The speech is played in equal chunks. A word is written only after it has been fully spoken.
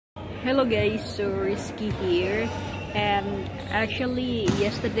Hello guys, so Risky here, and actually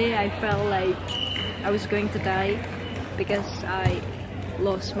yesterday I felt like I was going to die because I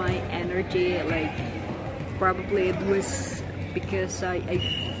lost my energy. Like probably it was because I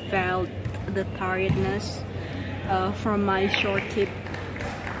felt the tiredness from my short trip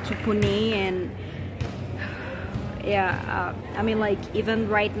to Pune, and yeah, I mean, like even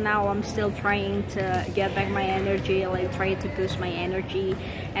right now I'm still trying to get back my energy, like trying to boost my energy.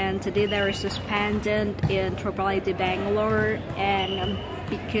 And today there is this pendant in IIIT Bangalore, and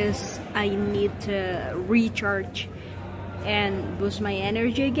because I need to recharge and boost my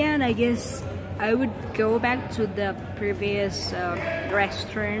energy again, I guess I would go back to the previous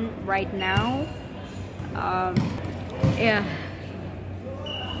restaurant right now. Yeah,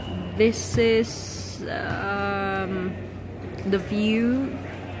 this is the view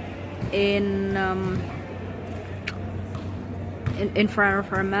in front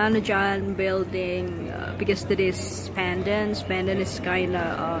of our Manajan building, because it is Pandan. Pandan is kind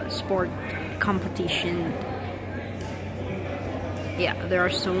of a sport competition. Yeah, there are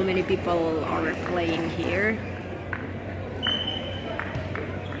so many people are playing here.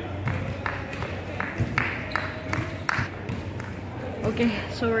 Okay,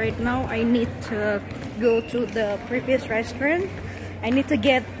 so right now I need to go to the previous restaurant. I need to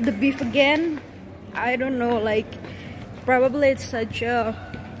get the beef again. I don't know, like probably it's such a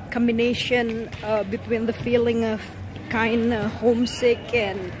combination between the feeling of kind of homesick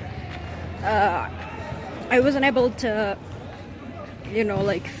and I wasn't able to, you know,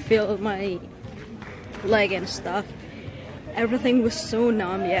 like feel my leg and stuff. Everything was so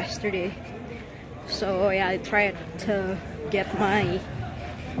numb yesterday. So yeah, I tried to get my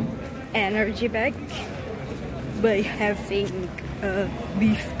energy back by having a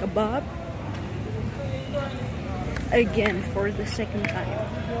beef kebab again for the second time.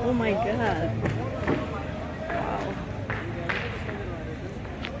 Oh my god. Wow.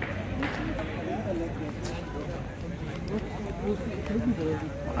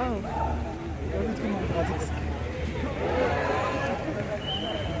 Oh.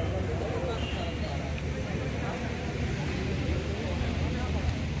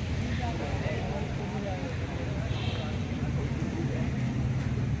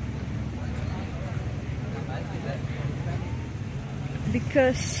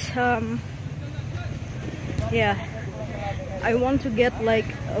 Because yeah, I want to get like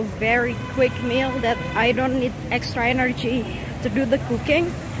a very quick meal that I don't need extra energy to do the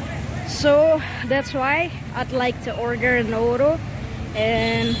cooking. So that's why I'd like to order an Oro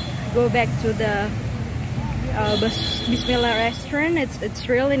and go back to the Bismillah restaurant. It's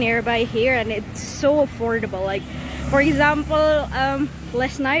really nearby here and it's so affordable. Like for example,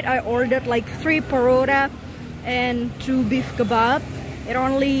 last night I ordered like 3 parota and 2 beef kebab. It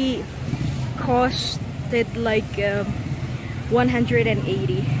only costed like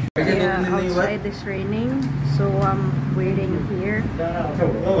 180. Yeah, outside it's raining, so I'm waiting here. I'm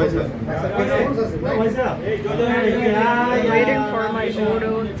waiting for my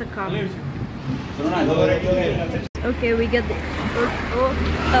Oro to come. Okay, we get the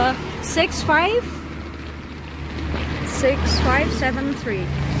 6573.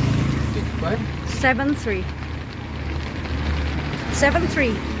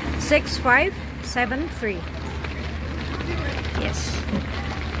 6573. Yes.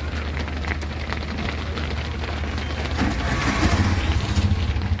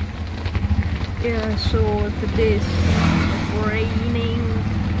 Yeah, so today is raining.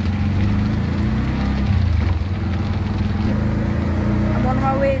 I'm on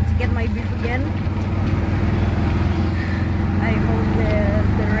my way to get my beef again. I hope the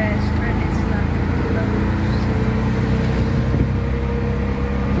restaurant is not closed.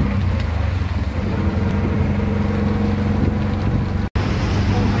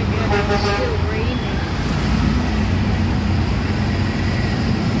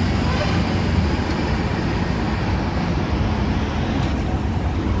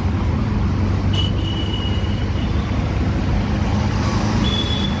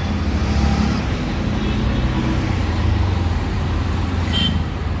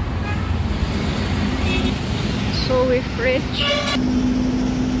 So we've reached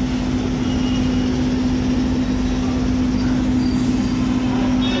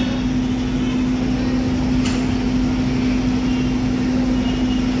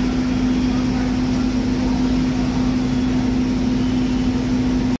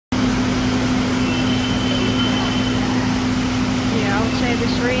outside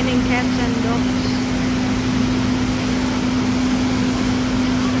it's raining cats and dogs.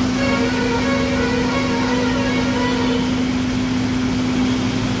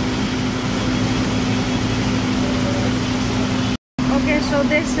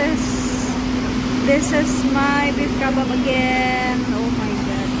 this is my beef kebab again. Oh my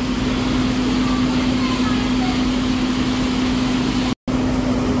god.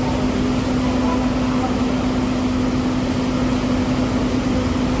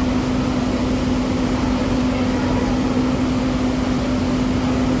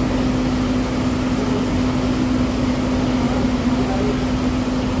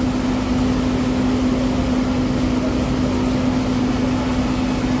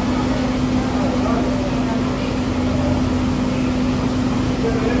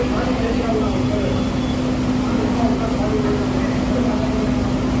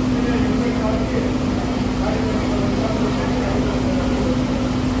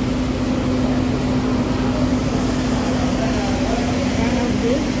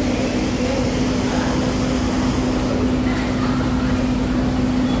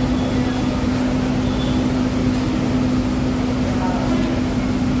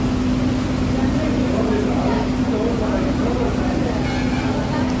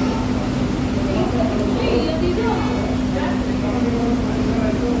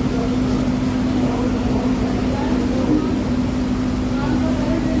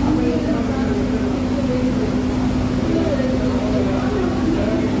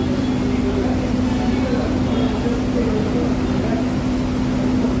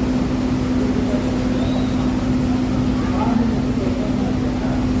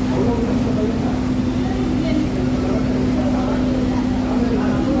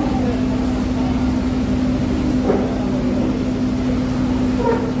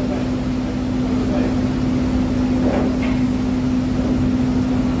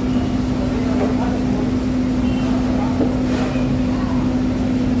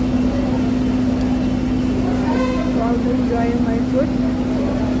 Enjoying my food.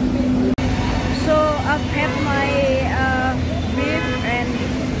 So I've had my beef, and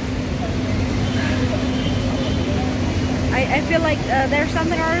I feel like there's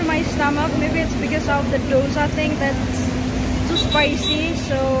something wrong in my stomach. Maybe it's because of the dosa thing that's too spicy.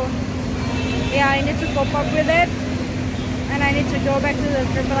 So yeah, I need to cope up with it, and I need to go back to the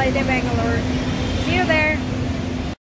IIIT Bangalore. See you there.